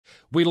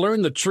We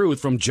learn the truth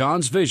from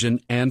John's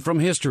vision and from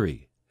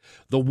history.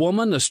 The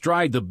woman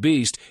astride the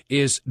beast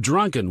is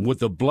drunken with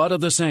the blood of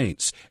the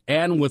saints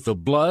and with the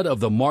blood of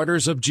the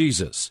martyrs of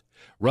Jesus.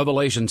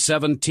 Revelation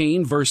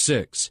 17, verse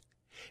 6.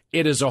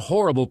 It is a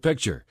horrible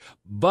picture,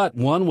 but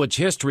one which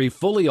history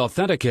fully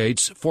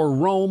authenticates for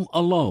Rome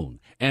alone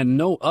and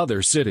no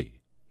other city.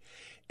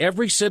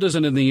 Every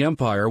citizen in the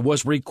empire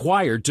was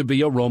required to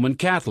be a Roman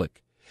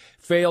Catholic.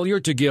 Failure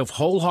to give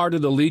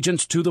wholehearted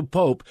allegiance to the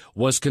Pope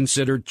was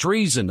considered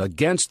treason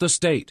against the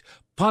state,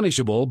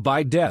 punishable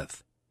by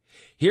death.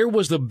 Here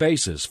was the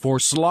basis for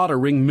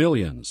slaughtering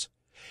millions.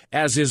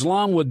 As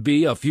Islam would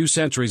be a few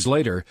centuries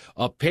later,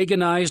 a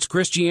paganized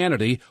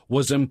Christianity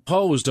was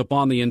imposed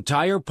upon the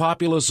entire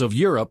populace of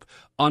Europe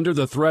under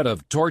the threat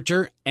of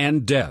torture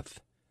and death.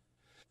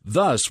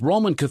 Thus,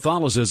 Roman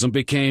Catholicism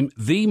became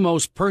the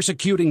most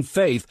persecuting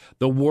faith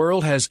the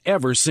world has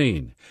ever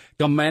seen,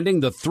 commanding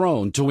the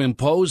throne to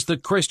impose the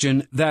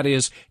Christian, that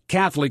is,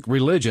 Catholic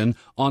religion,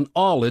 on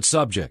all its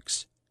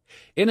subjects.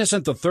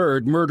 Innocent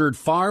III murdered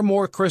far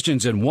more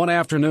Christians in one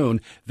afternoon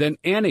than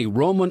any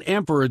Roman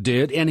emperor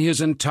did in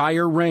his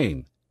entire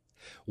reign.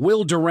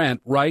 Will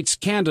Durant writes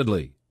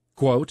candidly,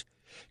 quote,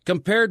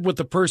 "Compared with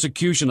the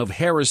persecution of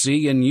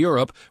heresy in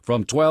Europe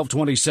from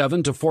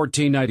 1227 to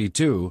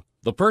 1492,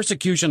 the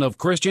persecution of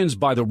Christians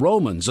by the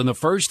Romans in the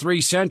first 3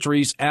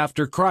 centuries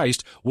after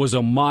Christ was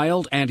a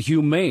mild and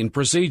humane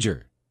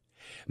procedure.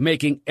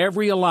 Making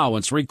every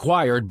allowance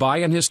required by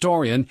an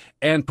historian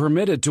and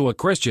permitted to a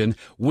Christian,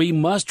 we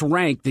must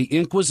rank the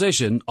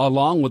Inquisition,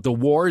 along with the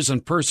wars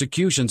and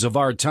persecutions of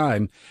our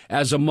time,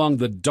 as among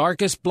the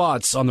darkest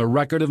blots on the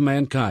record of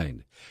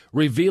mankind,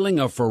 revealing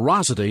a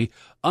ferocity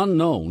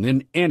unknown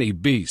in any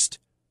beast."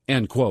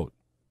 End quote.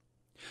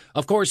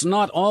 Of course,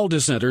 not all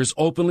dissenters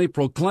openly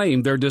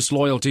proclaimed their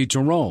disloyalty to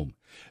Rome.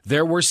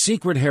 There were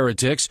secret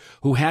heretics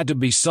who had to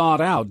be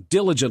sought out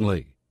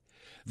diligently.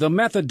 The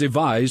method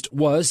devised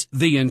was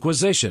the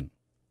Inquisition.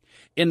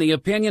 In the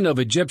opinion of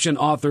Egyptian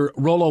author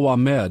Rollo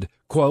Ahmed,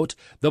 quote,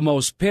 "the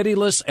most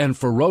pitiless and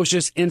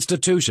ferocious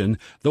institution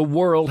the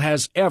world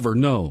has ever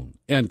known,"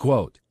 end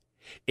quote,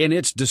 in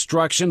its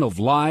destruction of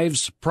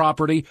lives,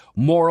 property,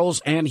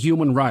 morals, and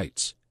human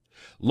rights.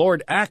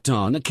 Lord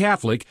Acton, a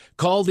Catholic,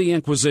 called the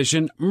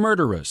Inquisition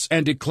murderous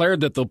and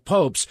declared that the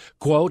popes,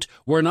 quote,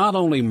 "were not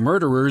only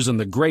murderers in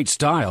the great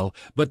style,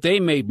 but they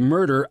made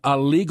murder a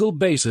legal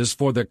basis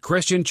for the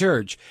Christian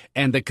Church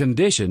and the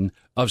condition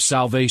of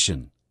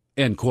salvation,"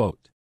 end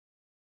quote.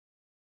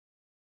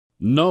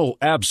 No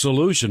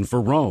absolution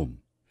for Rome.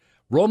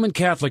 Roman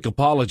Catholic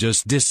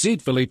apologists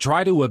deceitfully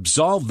try to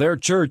absolve their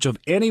church of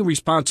any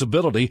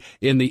responsibility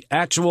in the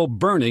actual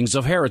burnings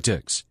of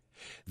heretics.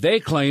 They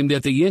claim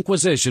that the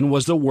Inquisition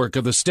was the work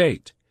of the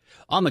state.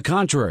 On the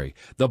contrary,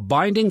 the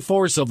binding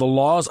force of the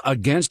laws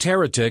against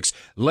heretics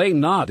lay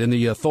not in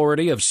the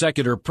authority of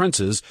secular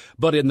princes,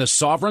 but in the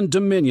sovereign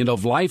dominion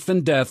of life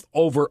and death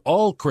over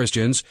all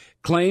Christians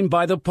claimed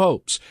by the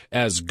popes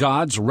as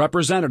God's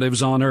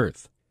representatives on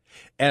earth,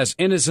 as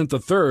Innocent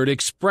III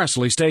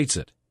expressly states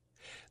it.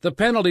 The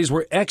penalties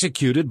were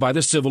executed by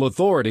the civil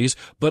authorities,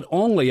 but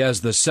only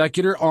as the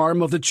secular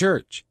arm of the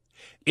Church.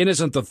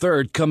 Innocent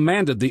III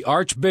commanded the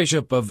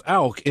Archbishop of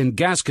Auch in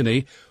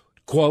Gascony,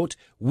 quote,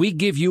 "We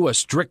give you a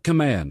strict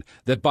command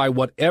that by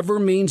whatever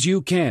means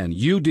you can,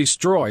 you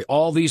destroy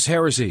all these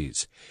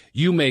heresies.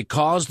 You may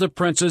cause the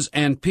princes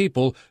and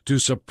people to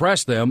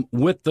suppress them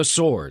with the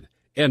sword,"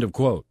 end of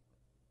quote.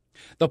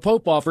 The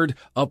Pope offered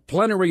a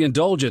plenary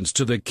indulgence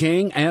to the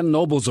king and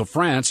nobles of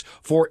France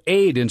for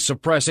aid in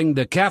suppressing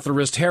the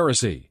Catharist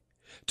heresy.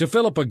 To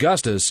Philip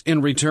Augustus,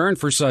 in return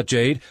for such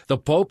aid, the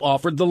Pope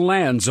offered the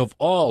lands of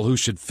all who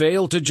should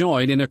fail to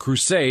join in a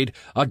crusade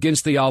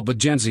against the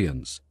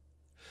Albigensians.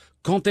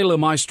 Comte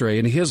Lemaistre,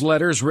 in his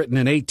letters written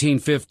in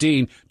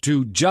 1815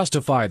 to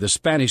justify the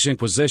Spanish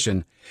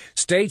Inquisition,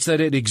 states that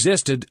it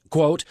existed,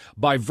 quote,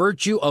 "by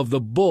virtue of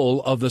the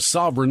bull of the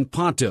sovereign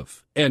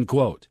pontiff," end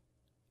quote,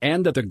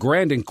 and that the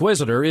Grand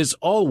Inquisitor is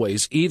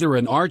always either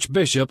an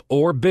archbishop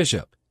or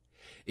bishop.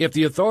 If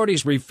the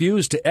authorities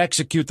refused to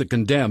execute the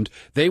condemned,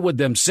 they would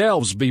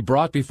themselves be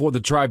brought before the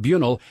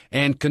tribunal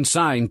and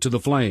consigned to the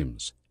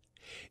flames.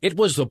 It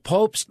was the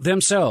popes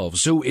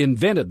themselves who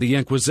invented the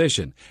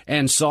Inquisition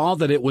and saw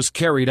that it was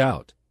carried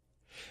out.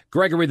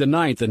 Gregory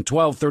IX in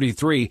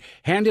 1233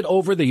 handed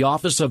over the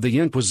office of the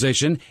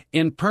Inquisition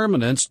in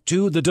permanence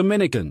to the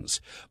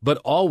Dominicans, but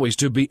always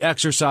to be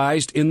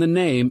exercised in the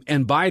name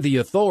and by the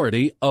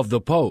authority of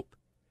the Pope.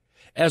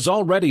 As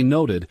already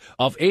noted,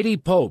 of 80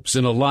 popes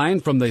in a line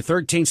from the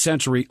 13th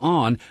century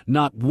on,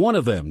 not one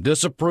of them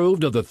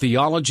disapproved of the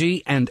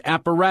theology and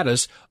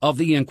apparatus of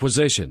the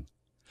Inquisition.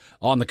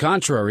 On the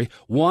contrary,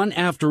 one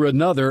after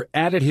another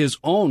added his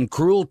own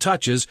cruel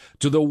touches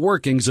to the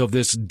workings of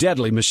this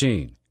deadly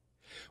machine.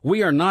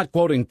 We are not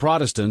quoting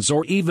Protestants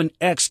or even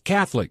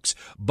ex-Catholics,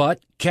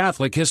 but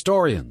Catholic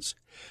historians.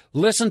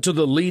 Listen to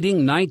the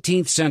leading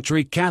 19th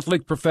century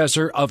Catholic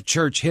professor of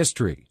church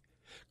history.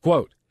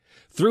 Quote,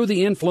 Through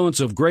the influence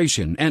of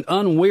Gratian and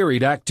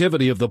unwearied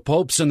activity of the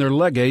popes and their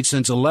legates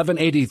since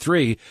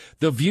 1183,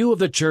 the view of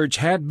the Church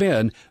had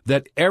been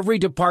that every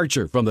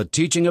departure from the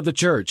teaching of the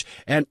Church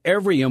and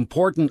every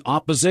important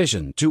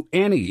opposition to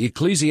any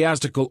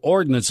ecclesiastical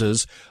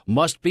ordinances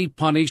must be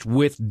punished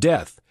with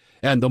death,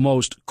 and the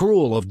most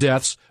cruel of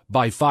deaths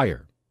by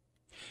fire.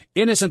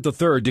 Innocent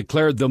III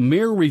declared the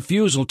mere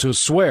refusal to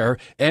swear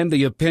and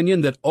the opinion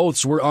that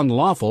oaths were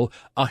unlawful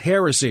a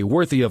heresy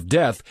worthy of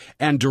death,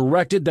 and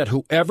directed that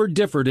whoever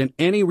differed in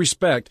any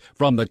respect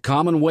from the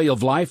common way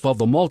of life of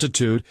the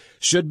multitude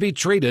should be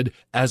treated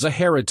as a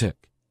heretic.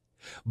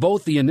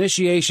 Both the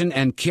initiation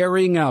and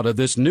carrying out of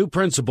this new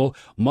principle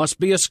must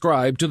be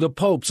ascribed to the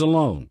popes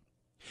alone.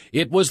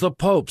 It was the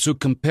popes who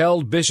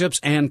compelled bishops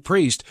and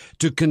priests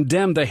to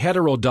condemn the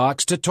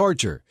heterodox to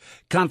torture,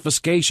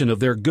 confiscation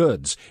of their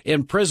goods,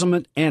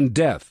 imprisonment, and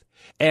death,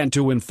 and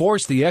to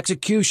enforce the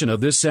execution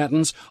of this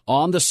sentence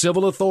on the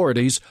civil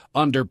authorities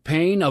under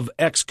pain of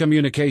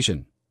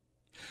excommunication.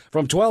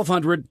 From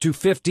 1200 to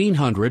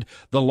 1500,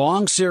 the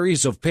long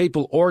series of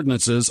papal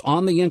ordinances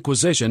on the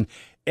Inquisition,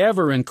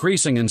 ever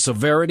increasing in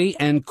severity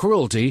and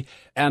cruelty,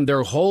 and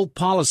their whole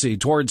policy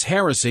towards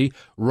heresy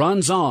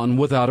runs on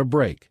without a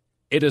break.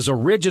 It is a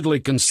rigidly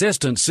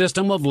consistent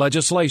system of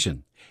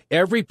legislation.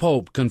 Every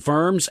pope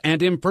confirms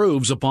and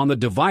improves upon the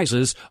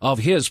devices of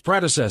his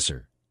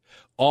predecessor.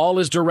 All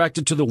is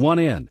directed to the one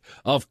end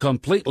of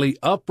completely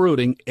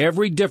uprooting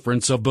every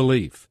difference of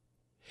belief.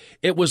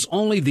 It was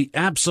only the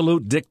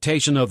absolute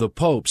dictation of the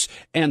popes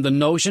and the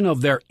notion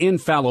of their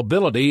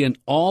infallibility in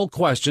all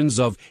questions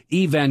of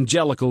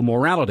evangelical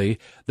morality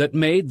that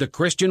made the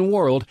Christian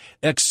world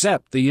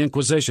accept the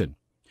Inquisition,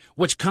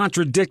 which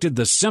contradicted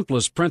the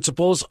simplest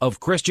principles of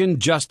Christian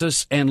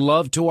justice and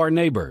love to our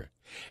neighbor,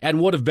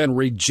 and would have been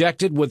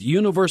rejected with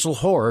universal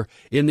horror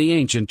in the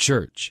ancient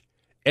church."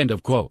 End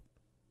of quote.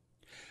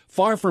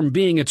 Far from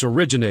being its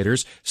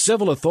originators,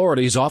 civil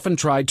authorities often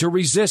tried to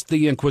resist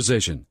the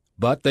Inquisition,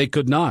 but they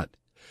could not.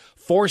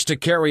 Forced to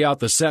carry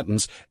out the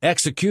sentence,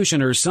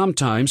 executioners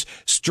sometimes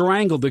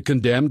strangled the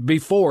condemned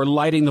before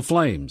lighting the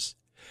flames.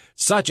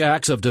 Such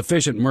acts of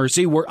deficient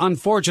mercy were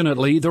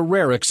unfortunately the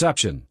rare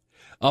exception.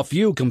 A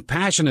few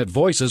compassionate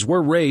voices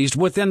were raised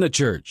within the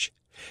Church.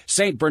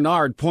 St.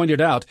 Bernard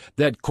pointed out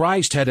that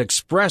Christ had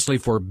expressly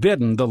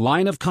forbidden the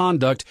line of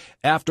conduct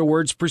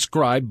afterwards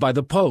prescribed by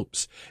the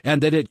popes,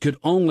 and that it could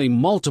only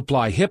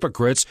multiply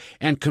hypocrites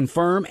and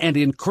confirm and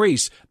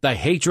increase the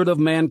hatred of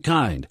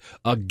mankind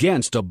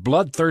against a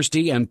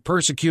bloodthirsty and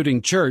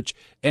persecuting Church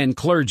and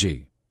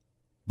clergy.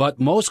 But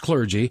most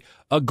clergy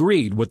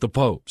agreed with the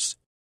popes.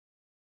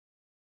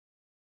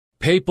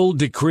 Papal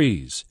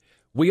decrees.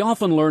 We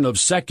often learn of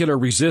secular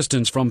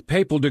resistance from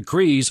papal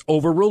decrees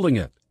overruling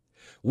it.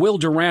 Will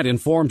Durant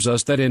informs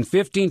us that in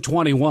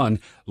 1521,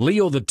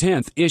 Leo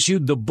X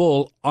issued the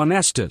bull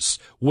Honestus,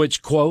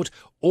 which, quote,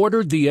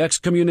 ordered the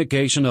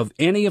excommunication of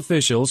any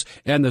officials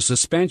and the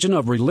suspension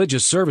of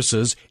religious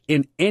services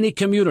in any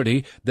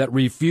community that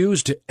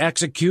refused to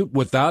execute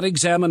without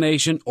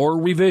examination or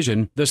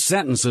revision the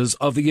sentences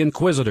of the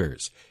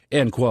inquisitors,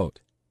 end quote.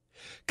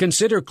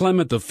 Consider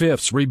Clement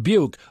V's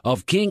rebuke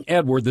of King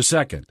Edward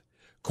II.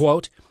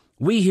 Quote,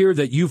 "We hear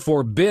that you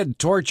forbid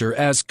torture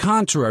as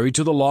contrary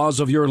to the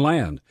laws of your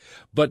land,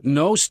 but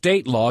no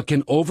state law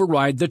can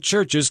override the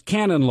Church's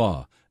canon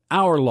law,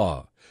 our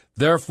law.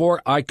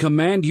 Therefore, I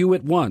command you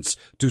at once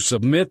to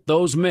submit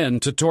those men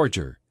to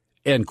torture."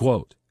 End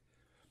quote.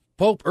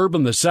 Pope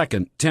Urban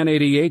II,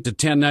 1088 to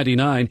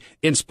 1099,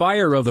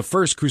 inspirer of the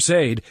First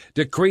Crusade,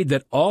 decreed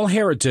that all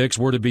heretics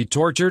were to be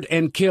tortured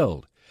and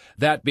killed.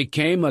 That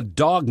became a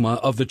dogma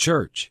of the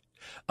Church.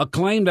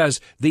 Acclaimed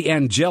as the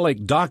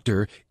angelic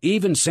doctor,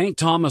 even St.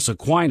 Thomas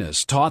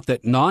Aquinas taught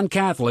that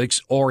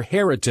non-Catholics or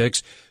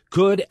heretics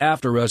could,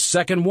 after a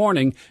second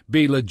warning,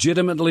 be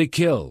legitimately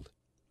killed.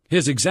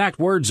 His exact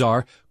words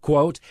are,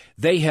 quote,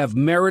 "They have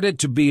merited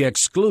to be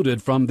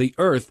excluded from the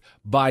earth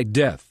by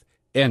death,"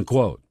 end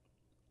quote.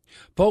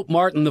 Pope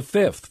Martin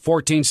V,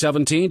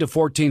 1417 to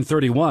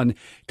 1431,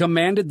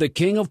 commanded the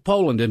King of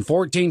Poland in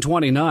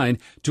 1429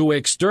 to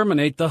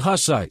exterminate the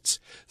Hussites,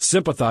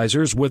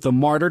 sympathizers with the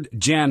martyred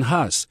Jan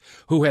Hus,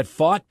 who had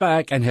fought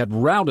back and had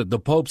routed the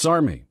Pope's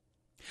army.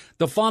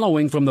 The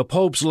following from the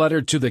Pope's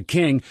letter to the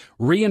King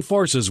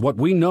reinforces what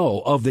we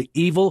know of the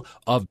evil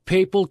of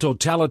papal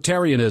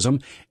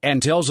totalitarianism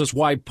and tells us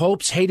why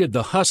popes hated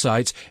the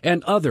Hussites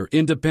and other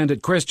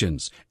independent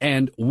Christians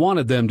and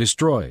wanted them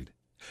destroyed.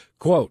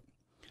 Quote,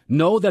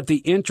 "Know that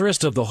the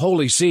interest of the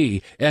Holy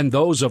See and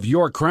those of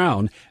your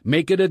crown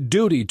make it a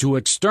duty to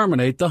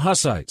exterminate the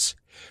Hussites.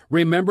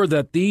 Remember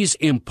that these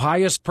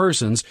impious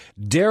persons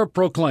dare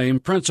proclaim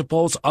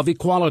principles of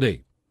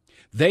equality.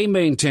 They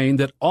maintain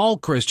that all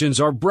Christians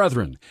are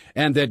brethren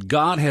and that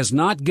God has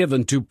not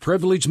given to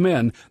privileged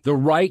men the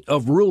right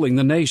of ruling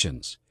the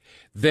nations.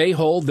 They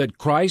hold that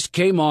Christ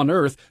came on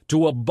earth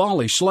to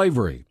abolish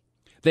slavery.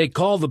 They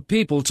call the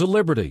people to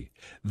liberty.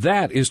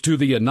 That is to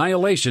the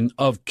annihilation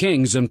of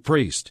kings and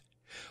priests.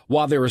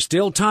 While there is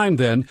still time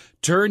then,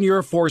 turn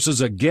your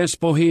forces against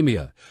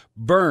Bohemia.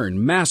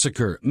 Burn,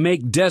 massacre,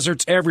 make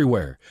deserts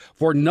everywhere,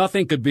 for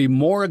nothing could be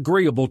more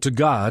agreeable to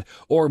God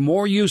or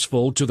more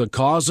useful to the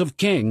cause of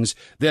kings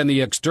than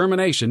the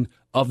extermination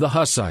of the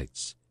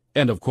Hussites."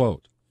 End of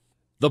quote.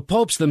 The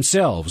popes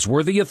themselves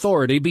were the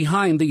authority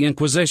behind the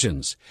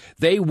Inquisitions.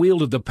 They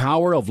wielded the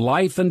power of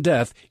life and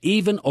death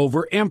even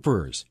over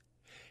emperors.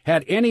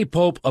 Had any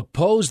pope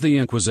opposed the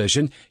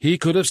Inquisition, he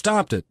could have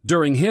stopped it,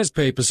 during his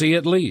papacy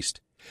at least.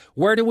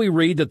 Where do we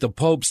read that the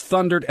popes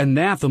thundered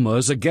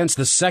anathemas against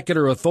the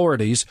secular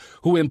authorities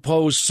who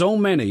imposed so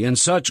many and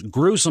such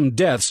gruesome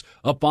deaths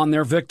upon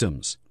their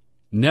victims?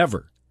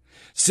 Never.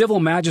 Civil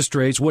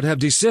magistrates would have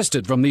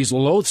desisted from these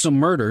loathsome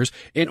murders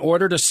in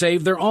order to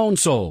save their own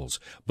souls,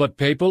 but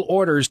papal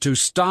orders to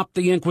stop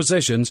the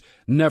Inquisitions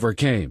never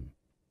came.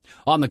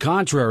 On the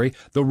contrary,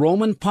 the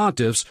Roman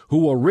pontiffs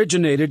who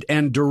originated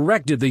and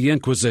directed the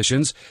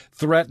Inquisitions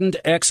threatened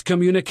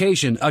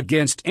excommunication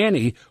against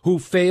any who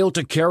failed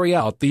to carry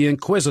out the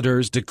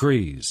inquisitors'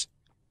 decrees.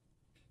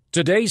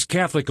 Today's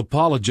Catholic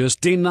apologists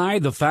deny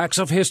the facts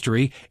of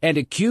history and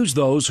accuse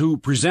those who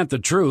present the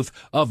truth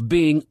of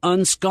being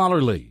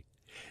unscholarly.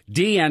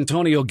 D.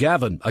 Antonio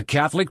Gavin, a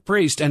Catholic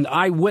priest and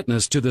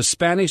eyewitness to the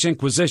Spanish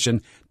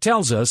Inquisition,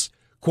 tells us,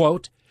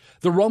 quote,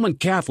 "The Roman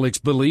Catholics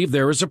believe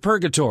there is a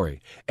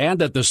purgatory, and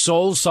that the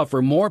souls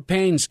suffer more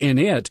pains in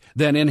it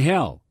than in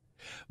hell.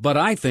 But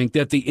I think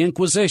that the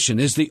Inquisition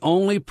is the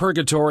only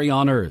purgatory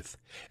on earth,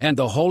 and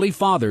the Holy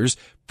Fathers,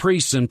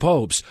 priests and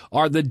popes,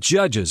 are the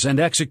judges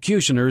and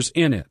executioners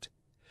in it."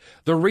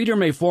 The reader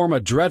may form a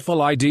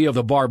dreadful idea of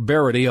the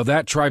barbarity of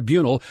that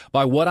tribunal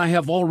by what I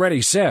have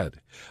already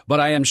said, but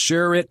I am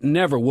sure it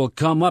never will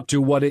come up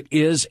to what it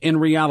is in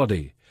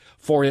reality,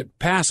 for it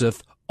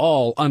passeth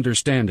all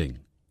understanding.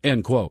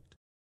 End quote.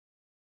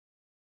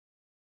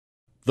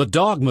 The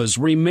dogmas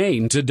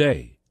remain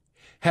today.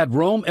 Had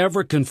Rome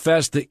ever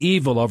confessed the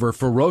evil of her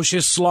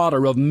ferocious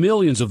slaughter of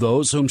millions of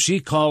those whom she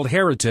called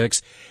heretics,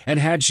 and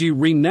had she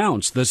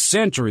renounced the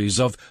centuries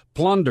of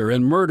plunder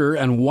and murder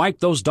and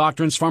wiped those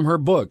doctrines from her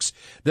books,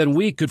 then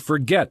we could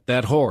forget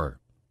that horror.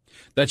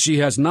 That she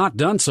has not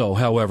done so,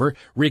 however,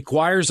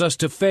 requires us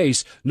to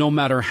face, no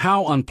matter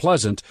how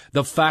unpleasant,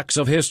 the facts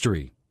of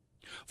history.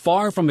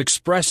 Far from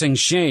expressing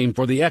shame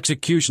for the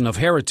execution of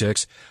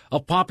heretics, a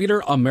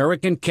popular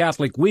American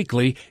Catholic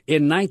weekly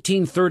in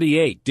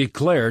 1938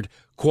 declared,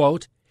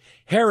 quote,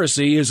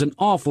 "Heresy is an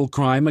awful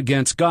crime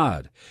against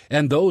God,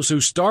 and those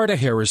who start a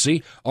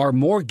heresy are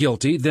more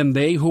guilty than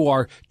they who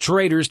are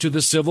traitors to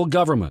the civil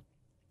government.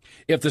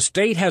 If the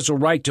state has a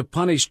right to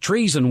punish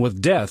treason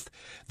with death,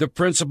 the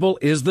principle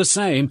is the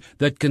same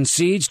that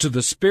concedes to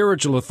the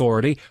spiritual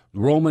authority,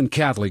 Roman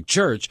Catholic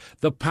Church,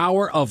 the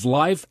power of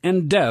life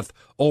and death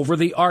over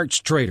the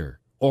arch-traitor,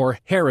 or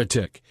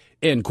heretic."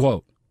 End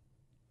quote.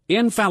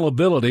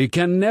 Infallibility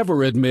can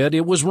never admit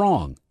it was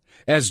wrong.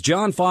 As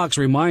John Fox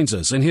reminds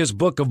us in his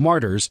book of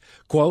Martyrs,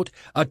 quote,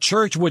 "A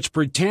church which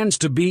pretends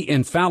to be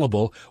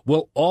infallible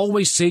will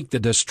always seek the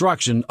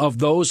destruction of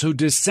those who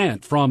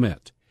dissent from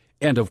it."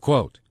 End of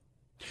quote.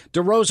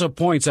 De Rosa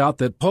points out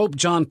that Pope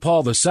John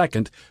Paul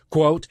II,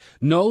 quote,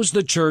 "knows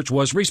the Church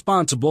was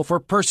responsible for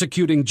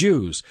persecuting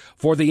Jews,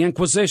 for the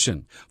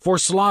Inquisition, for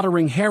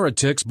slaughtering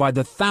heretics by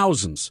the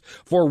thousands,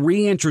 for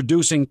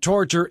reintroducing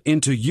torture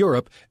into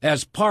Europe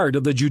as part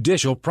of the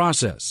judicial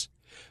process.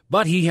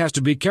 But he has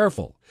to be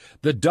careful.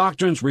 The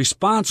doctrines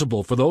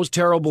responsible for those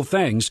terrible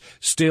things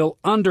still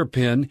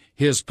underpin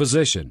his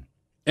position."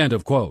 End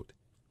of quote.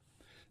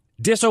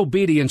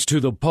 Disobedience to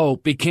the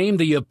Pope became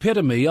the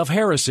epitome of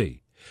heresy.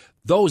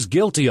 Those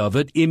guilty of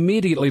it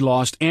immediately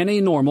lost any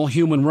normal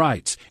human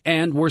rights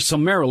and were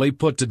summarily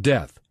put to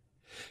death.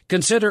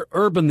 Consider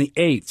Urban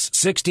VIII's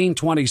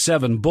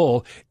 1627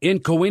 bull In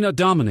Coena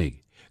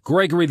Domini.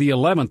 Gregory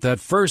XI at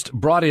first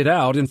brought it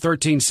out in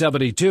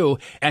 1372,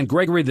 and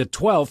Gregory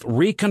XII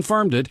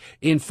reconfirmed it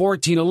in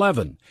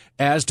 1411,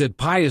 as did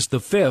Pius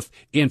V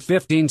in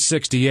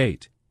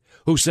 1568,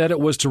 who said it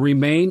was to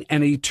remain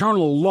an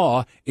eternal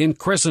law in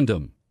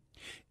Christendom.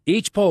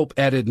 Each pope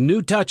added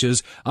new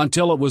touches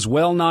until it was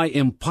well nigh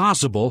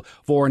impossible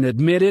for an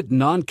admitted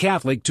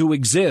non-Catholic to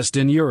exist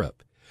in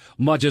Europe,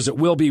 much as it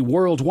will be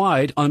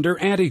worldwide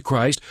under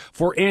Antichrist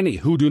for any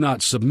who do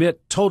not submit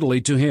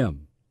totally to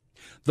him.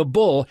 The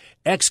bull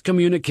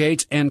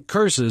excommunicates and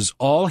curses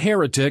all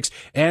heretics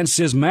and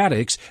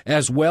schismatics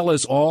as well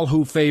as all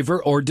who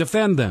favor or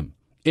defend them,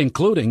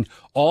 including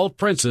all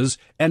princes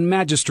and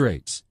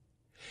magistrates.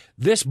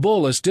 This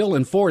bull is still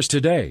in force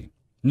today.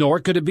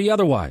 Nor could it be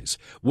otherwise,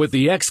 with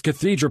the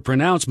ex-cathedra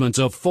pronouncements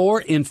of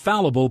 4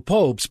 infallible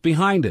popes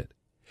behind it.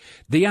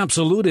 The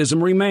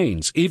absolutism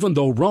remains, even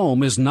though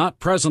Rome is not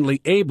presently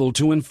able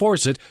to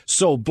enforce it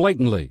so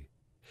blatantly.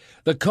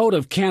 The Code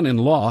of Canon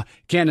Law,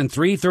 Canon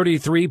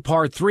 333,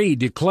 Part 3,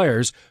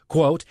 declares,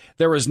 quote,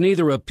 "There is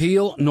neither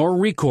appeal nor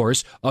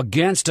recourse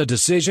against a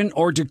decision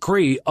or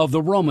decree of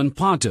the Roman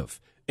pontiff."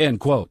 End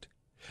quote.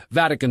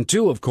 Vatican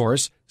II, of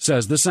course,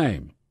 says the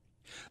same.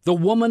 The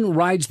woman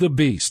rides the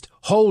beast,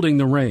 holding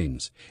the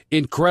reins.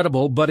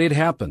 Incredible, but it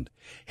happened.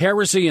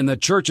 Heresy in the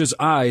church's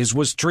eyes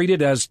was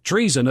treated as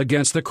treason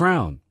against the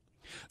crown.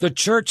 The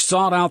church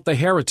sought out the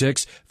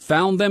heretics,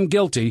 found them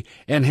guilty,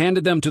 and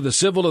handed them to the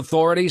civil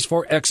authorities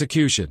for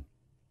execution.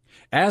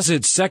 As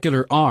its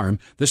secular arm,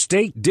 the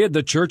state did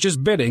the church's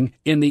bidding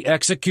in the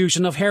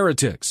execution of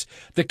heretics,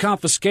 the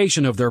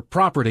confiscation of their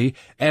property,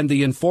 and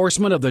the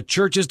enforcement of the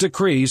church's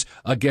decrees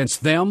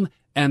against them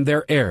and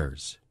their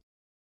heirs.